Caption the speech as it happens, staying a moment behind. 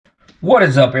What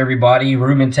is up, everybody?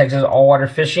 Ruben, Texas Allwater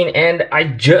Fishing, and I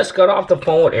just got off the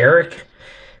phone with Eric.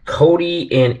 Cody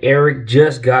and Eric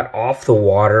just got off the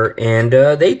water, and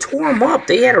they tore them up.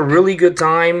 They had a really good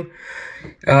time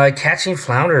catching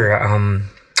flounder.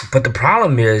 But the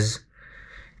problem is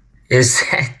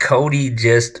that Cody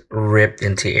just ripped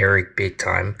into Eric big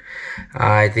time.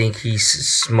 I think he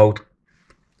smoked.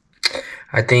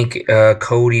 I think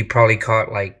Cody probably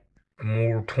caught like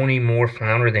 20 more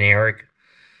flounder than Eric.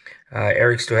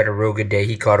 Eric still had a real good day.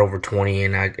 He caught over 20,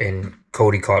 and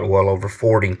Cody caught well over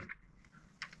 40.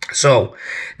 So,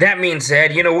 that being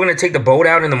said, we're going to take the boat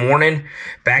out in the morning,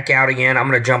 back out again. I'm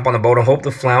going to jump on the boat and hope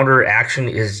the flounder action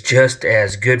is just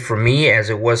as good for me as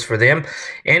it was for them.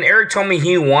 And Eric told me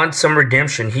he wants some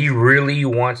redemption. He really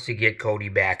wants to get Cody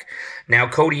back. Now,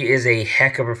 Cody is a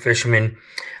heck of a fisherman.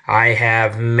 I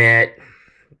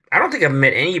don't think I've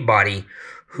met anybody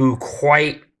who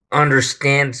quite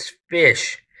understands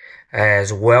fish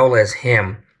as well as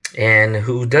him, and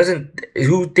who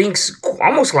thinks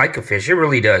almost like a fish. It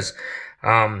really does.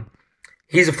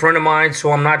 He's a friend of mine,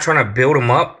 so I'm not trying to build him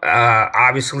up.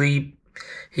 Obviously,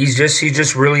 he's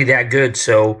just really that good.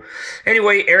 So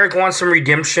anyway, Eric wants some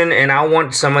redemption, and I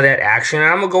want some of that action, and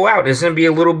I'm gonna go out. It's gonna be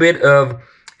a little bit of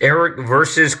Eric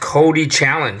versus Cody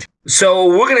challenge. So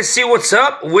we're gonna see what's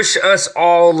up. Wish us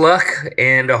all luck,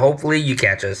 and hopefully you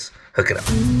catch us. Hook it up.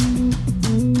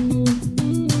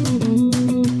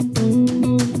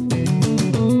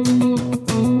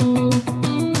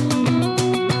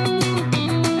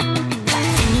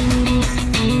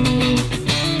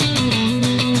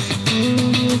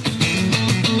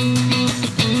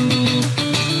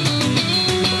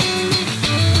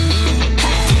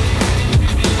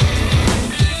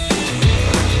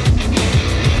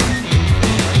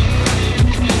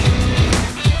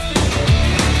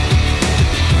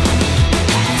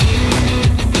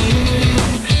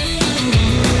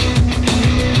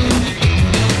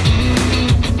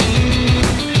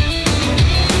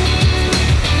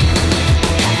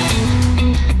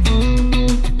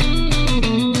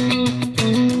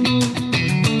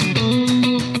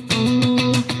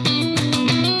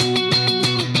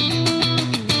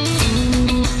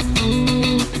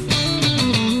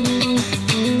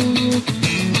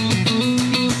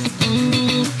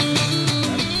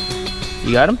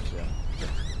 You got him?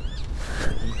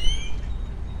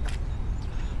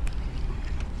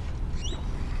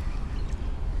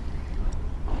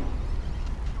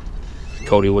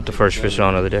 Cody with the first fish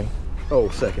on of the day. Oh,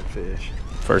 second fish.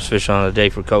 First fish on of the day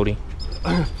for Cody.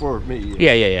 For me.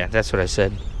 Yeah. That's what I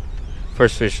said.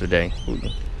 First fish of the day.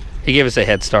 He gave us a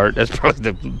head start. That's probably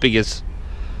the biggest.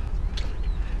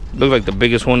 Looked like the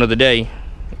biggest one of the day.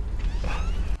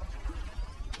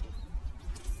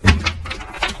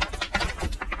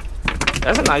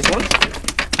 That's a nice one.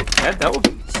 That was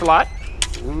slot.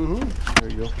 There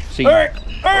you go. See, Eric,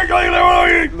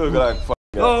 look at that.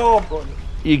 Oh,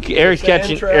 Eric's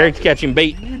catching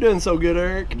bait. You're doing so good,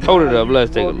 Eric. Hold it up.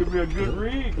 Let's take a look. Be a good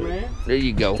rig, man. There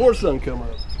you go. Before sun come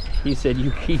up. He said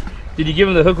did you give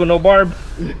him the hook with no barb?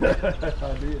 I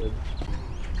did.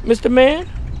 Mr. Man.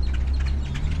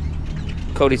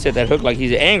 Cody said that hook like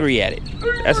he's angry at it.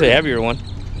 That's a heavier one.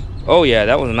 Oh yeah,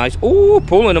 that was a nice. Ooh,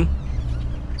 pulling him.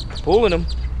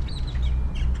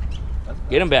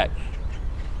 Get him back.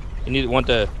 You want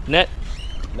the net?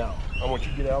 No, I want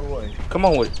you to get out of the way. Come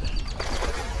on with it.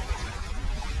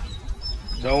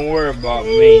 Don't worry about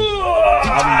me.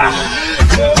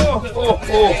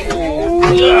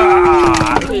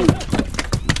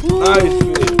 Nice.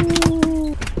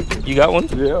 You got one?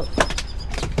 Yeah.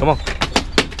 Come on.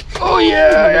 Oh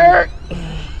yeah, Eric.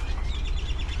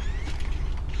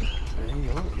 There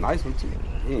you go. Nice one too.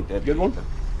 Ain't that good one?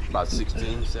 About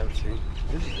 16, 17.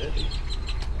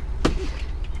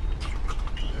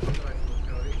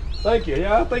 Thank you.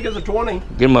 Yeah, I think it's a 20.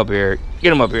 Get him up here, Eric.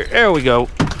 Get him up here. There we go.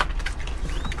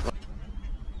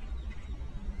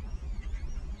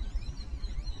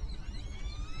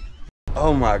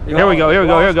 Oh my God. Here we go.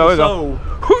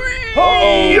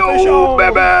 Oh,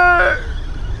 baby.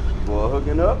 Boy,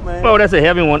 hooking up, man. Oh, that's a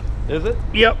heavy one. Is it?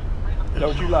 Yep.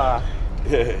 Don't you lie.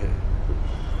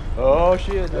 Oh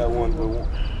shit, that one's the one.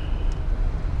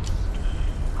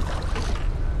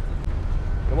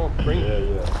 Come on, bring it.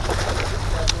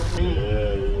 Yeah.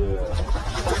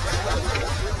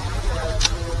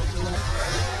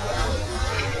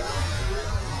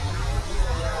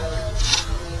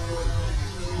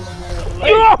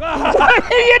 What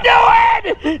are you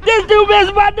doing? This dude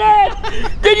missed my net.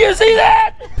 Did you see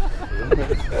that?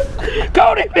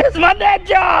 Cody missed my net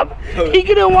job. He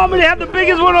didn't want me to have the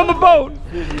biggest one on the boat.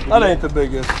 That ain't the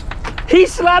biggest. He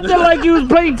slapped it like he was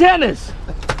playing tennis.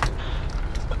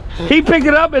 He picked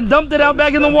it up and dumped it out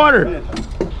back in the water.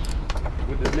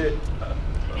 With the net.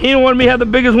 He didn't want me to have the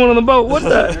biggest one on the boat. What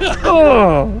the?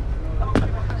 Oh.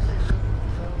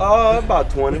 About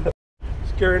 20. It's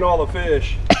carrying all the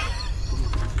fish.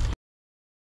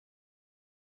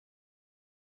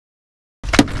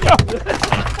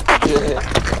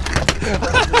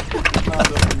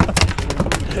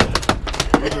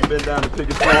 We've been down to pick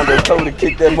a flounder and told to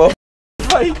kick that motherfucker.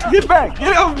 Get back,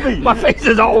 get off me. My face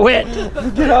is all wet.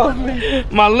 Get off me.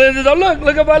 My lens is, oh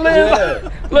look at my lens. Yeah.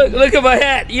 Look at my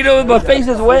hat. You know my face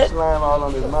is wet. Slime all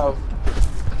on his mouth.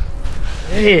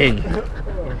 Dang.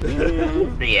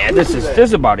 Yeah, this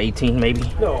is about 18 maybe.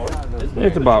 No,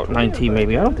 It's about 19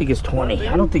 maybe. I don't think it's 20.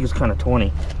 I don't think it's kind of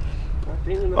 20.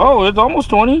 Oh, it's almost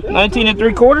 20. 19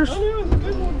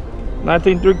 3/4.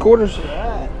 19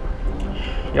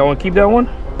 3/4. Y'all want to keep that one?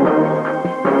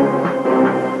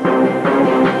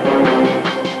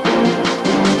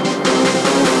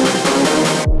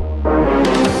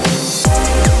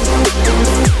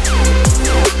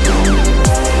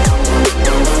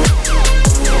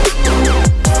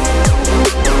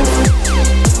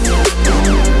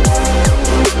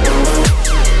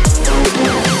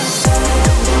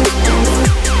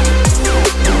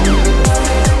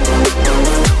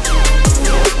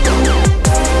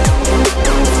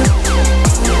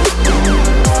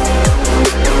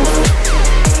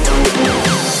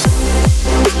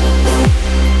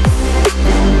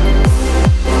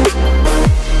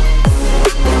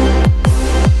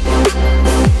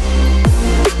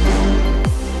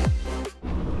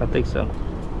 I think so.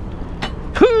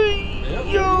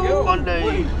 Yo,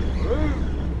 Monday.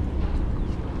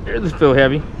 This feel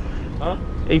heavy. Huh?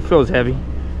 He feels heavy.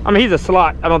 I mean, he's a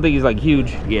slot. I don't think he's like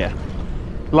huge. Yeah,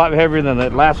 a lot heavier than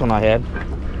that last one I had.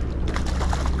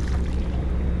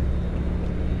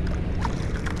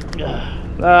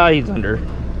 He's under.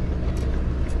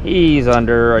 He's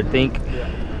under, I think. Yeah.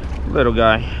 Little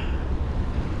guy.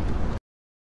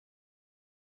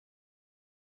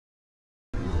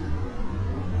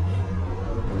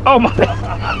 Oh my!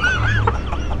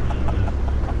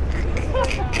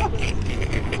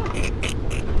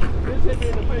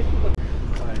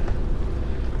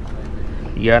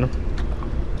 You got him?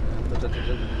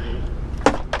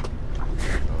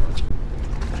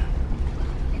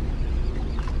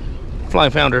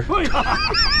 Flying flounder.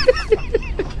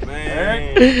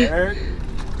 Man, Eric,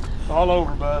 all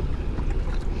over, bud.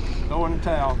 Throwing the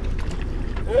towel.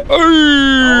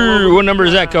 Ooh, what number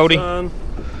is that, Cody? Son.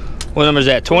 What number is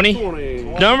that? 20? 20.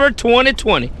 Number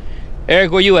 20.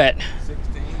 Eric, where you at?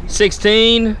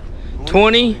 16,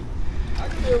 20.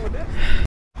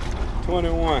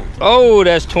 21. Oh,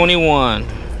 that's 21.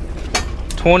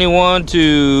 21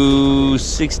 to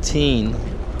 16.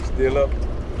 Still up.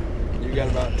 You got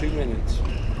about 2 minutes.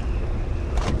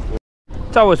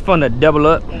 It's always fun to double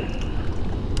up.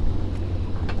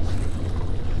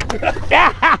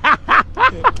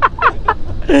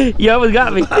 You almost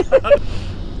got me.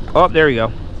 Oh, there you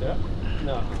go. Yeah.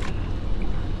 No.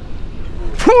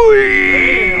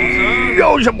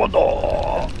 Yo,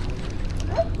 Shimano.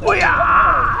 Oh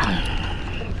yeah.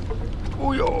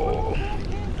 Oh yo.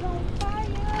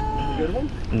 Good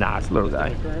one? Nah, it's a little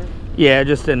guy. Yeah,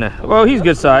 just in the. Well, he's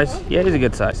good size. Yeah, he's a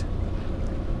good size.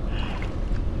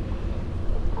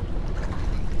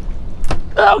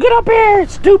 Oh, get up here,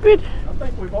 stupid. I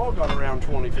think we've all got around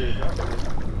 20 fish.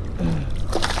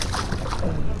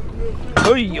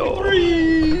 Hey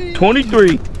yo.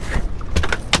 23.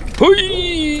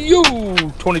 Hey yo.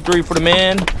 23 for the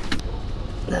man.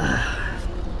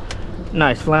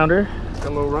 Nice flounder. Got a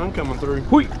little run coming through.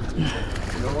 Hui.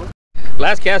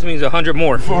 Last cast means 100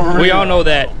 more. We all know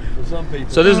that. For some people.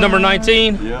 So this is number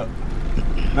 19. Yeah.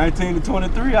 19 to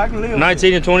 23, I can live.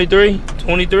 19 to 23.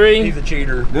 23. He's a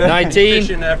cheater. 19.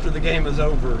 Fishing after the game is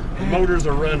over. The motors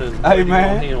are running. Hey,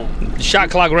 man. On him. Shot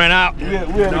clock ran out. We had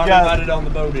Not a guy. invited on the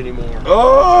boat anymore.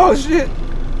 Oh shit!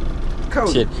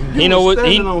 Cody, Shit. you He know was what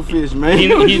he, standing on fish, man.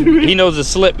 he knows the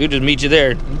slip. He'll just meet you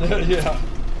there. Yeah.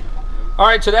 All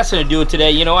right, so that's gonna do it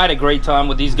today. You know, I had a great time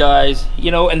with these guys.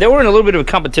 You know, and they were in a little bit of a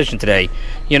competition today.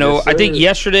 You know, Yes, I think sir.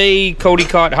 yesterday Cody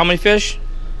caught how many fish?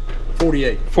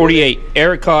 48. 48.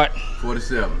 Eric caught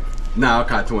 47. Nah, I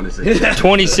caught 26.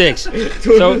 26.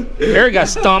 So Eric got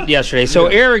stomped yesterday. So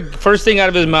Eric, first thing out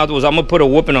of his mouth was, "I'm gonna put a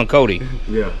whooping on Cody."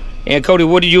 Yeah. And Cody,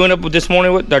 what did you end up with this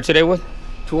morning with, or today with?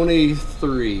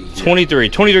 23.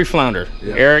 23 flounder.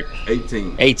 Yeah. Eric,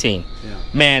 18. 18. Yeah.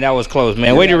 Man, that was close,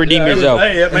 man. Way to redeem Yeah, it was- yourself.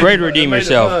 hey, it made- Way to it redeem made it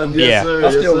yourself. fun. Yes, Yeah. sir. I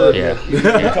still love Yeah. you.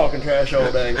 You're talking trash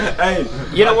all day. Hey,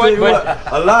 You know I what, tell you but-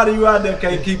 a lot of you out there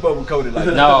can't keep up with Cody like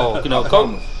that. No,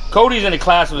 Cody's in a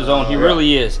class of his own. He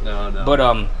really is. No. But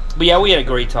But yeah, we had a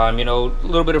great time. You know, a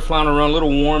little bit of flounder run, a little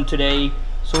warm today.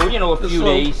 So, you know, a few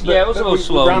days. Yeah, it was a little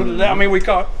slow. I mean, we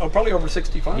caught probably over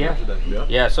 60 flounders today.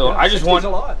 Yeah, so I just want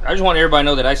everybody to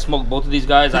know that I smoked both of these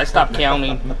guys. I stopped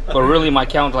counting, but really my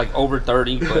count's like over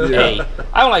 30. But hey,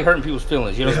 I don't like hurting people's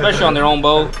feelings, you know, especially on their own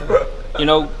boat. You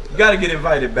know, you gotta get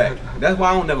invited back. That's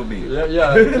why I don't never be here.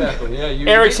 Yeah, exactly. Yeah,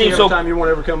 Eric seems so time you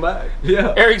won't ever come back.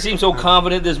 Yeah. Eric seemed so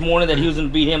confident this morning that he was going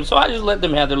to beat him, so I just let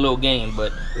them have their little game.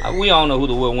 But we all know who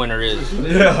the real winner is.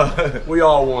 Yeah. We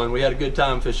all won. We had a good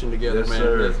time fishing together, Yes, man.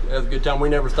 sir. It was a good time. We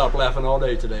never stopped laughing all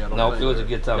day today. I don't Nope, think. it was a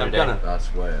good time today. I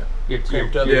swear. We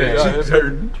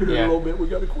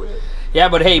gotta quit. Yeah,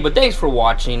 but hey, thanks for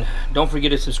watching. Don't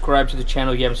forget to subscribe to the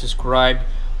channel if you haven't subscribed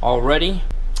already.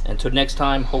 Until next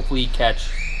time, hopefully you catch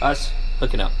us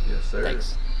hooking up. Yes, sir.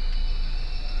 Thanks.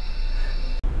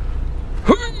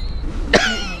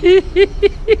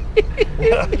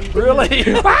 Really?